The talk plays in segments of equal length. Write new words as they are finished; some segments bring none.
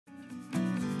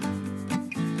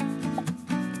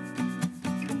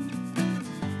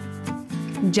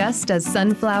just as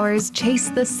sunflowers chase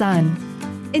the sun.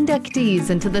 Inductees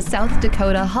into the South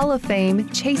Dakota Hall of Fame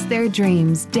chase their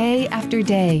dreams day after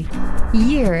day,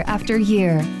 year after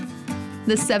year.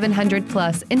 The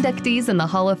 700-plus inductees in the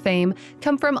Hall of Fame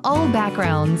come from all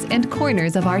backgrounds and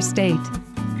corners of our state.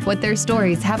 What their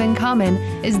stories have in common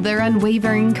is their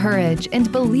unwavering courage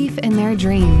and belief in their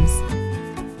dreams.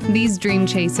 These dream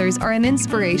chasers are an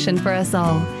inspiration for us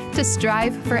all to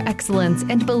strive for excellence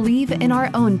and believe in our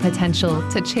own potential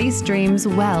to chase dreams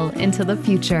well into the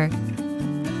future.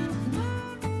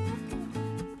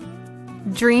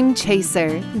 Dream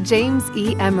chaser James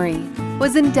E. Emery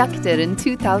was inducted in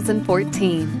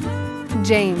 2014.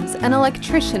 James, an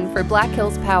electrician for Black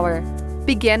Hills Power,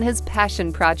 began his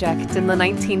passion project in the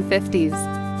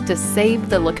 1950s to save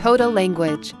the Lakota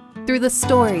language through the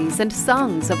stories and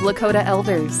songs of Lakota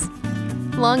elders.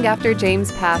 Long after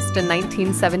James passed in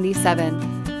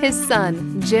 1977, his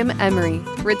son, Jim Emery,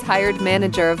 retired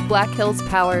manager of Black Hills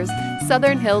Power's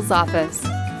Southern Hills office,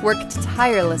 worked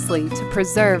tirelessly to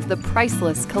preserve the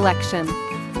priceless collection.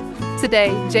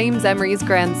 Today, James Emery's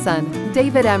grandson,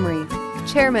 David Emery,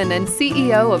 chairman and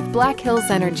CEO of Black Hills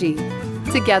Energy,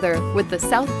 together with the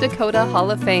South Dakota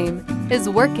Hall of Fame, is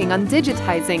working on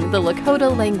digitizing the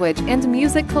Lakota language and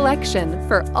music collection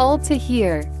for all to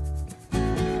hear.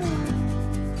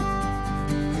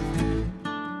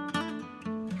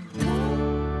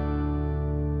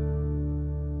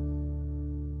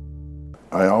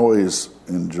 I always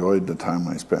enjoyed the time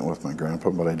I spent with my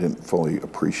grandpa, but I didn't fully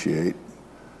appreciate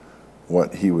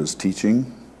what he was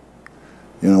teaching.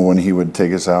 You know, when he would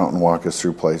take us out and walk us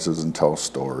through places and tell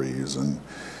stories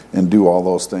and do all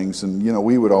those things. And, you know,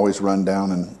 we would always run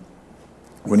down, and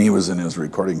when he was in his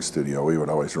recording studio, we would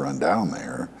always run down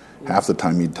there. Half the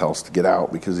time he'd tell us to get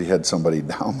out because he had somebody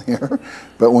down there.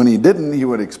 But when he didn't, he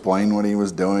would explain what he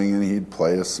was doing, and he'd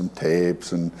play us some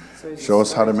tapes and show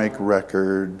us how to make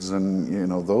records and, you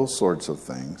know, those sorts of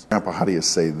things. Grandpa, how do you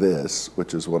say this?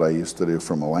 Which is what I used to do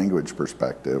from a language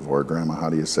perspective. Or, Grandma, how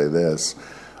do you say this?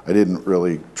 I didn't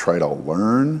really try to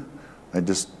learn. I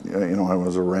just, you know, I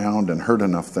was around and heard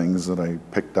enough things that I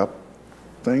picked up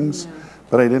things. Yeah.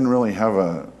 But I didn't really have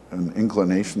an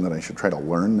inclination that I should try to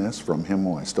learn this from him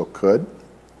while I still could.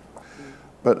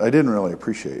 But I didn't really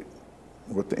appreciate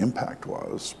what the impact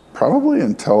was. Probably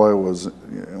until I was,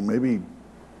 you know, maybe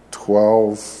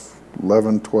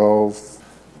 11, 12.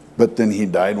 But then he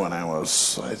died when I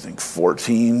was, I think,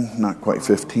 14, not quite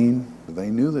 15. They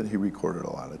knew that he recorded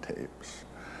a lot of tapes.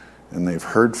 And they've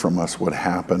heard from us what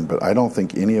happened, but I don't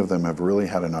think any of them have really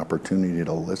had an opportunity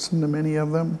to listen to many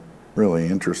of them. Really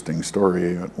interesting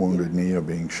story, Wounded Knee of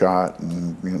being shot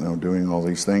and, you know, doing all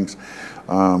these things.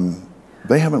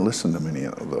 They haven't listened to many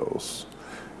of those.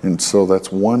 And so that's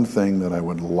one thing that I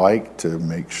would like to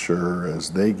make sure as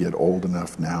they get old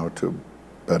enough now to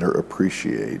better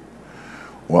appreciate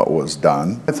what was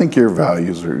done. I think your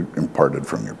values are imparted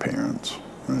from your parents,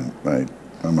 right?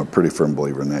 I'm a pretty firm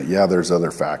believer in that. Yeah, there's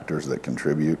other factors that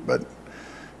contribute, but,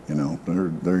 you know,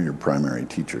 they're your primary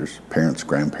teachers, parents,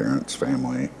 grandparents,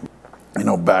 family. You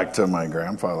know, back to my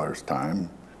grandfather's time,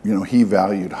 you know, he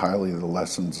valued highly the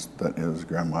lessons that his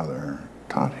grandmother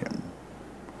taught him.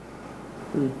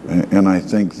 Mm-hmm. And I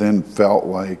think then felt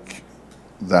like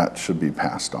that should be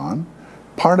passed on.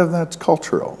 Part of that's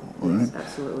cultural, right? Yes,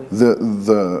 absolutely.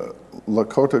 The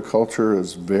Lakota culture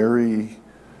is very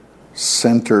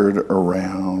centered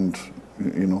around,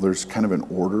 you know, there's kind of an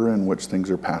order in which things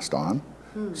are passed on.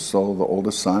 So the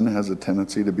oldest son has a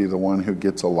tendency to be the one who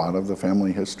gets a lot of the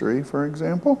family history, for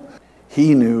example.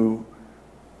 He knew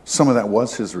some of that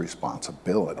was his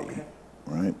responsibility,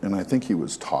 right? And I think he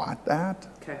was taught that,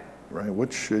 right?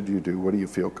 What should you do? What do you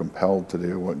feel compelled to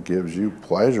do? What gives you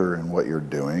pleasure in what you're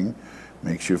doing?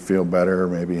 Makes you feel better,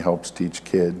 maybe helps teach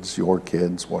kids, your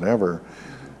kids, whatever.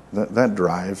 That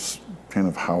drives kind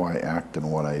of how I act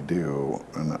and what I do,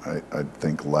 and I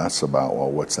think less about, well,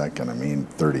 what's that going to mean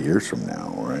 30 years from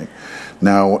now, right?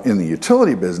 Now, in the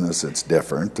utility business, it's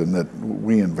different in that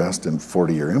we invest in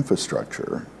 40-year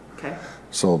infrastructure. Okay.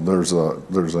 So there's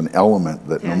an element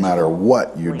that no matter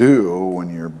what you do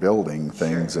when you're building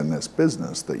things in this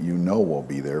business, that you know will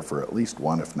be there for at least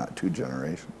one, if not two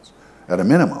generations, at a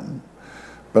minimum.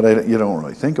 But you don't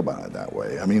really think about it that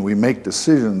way. I mean, we make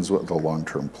decisions with a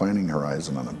long-term planning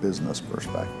horizon on a business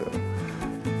perspective.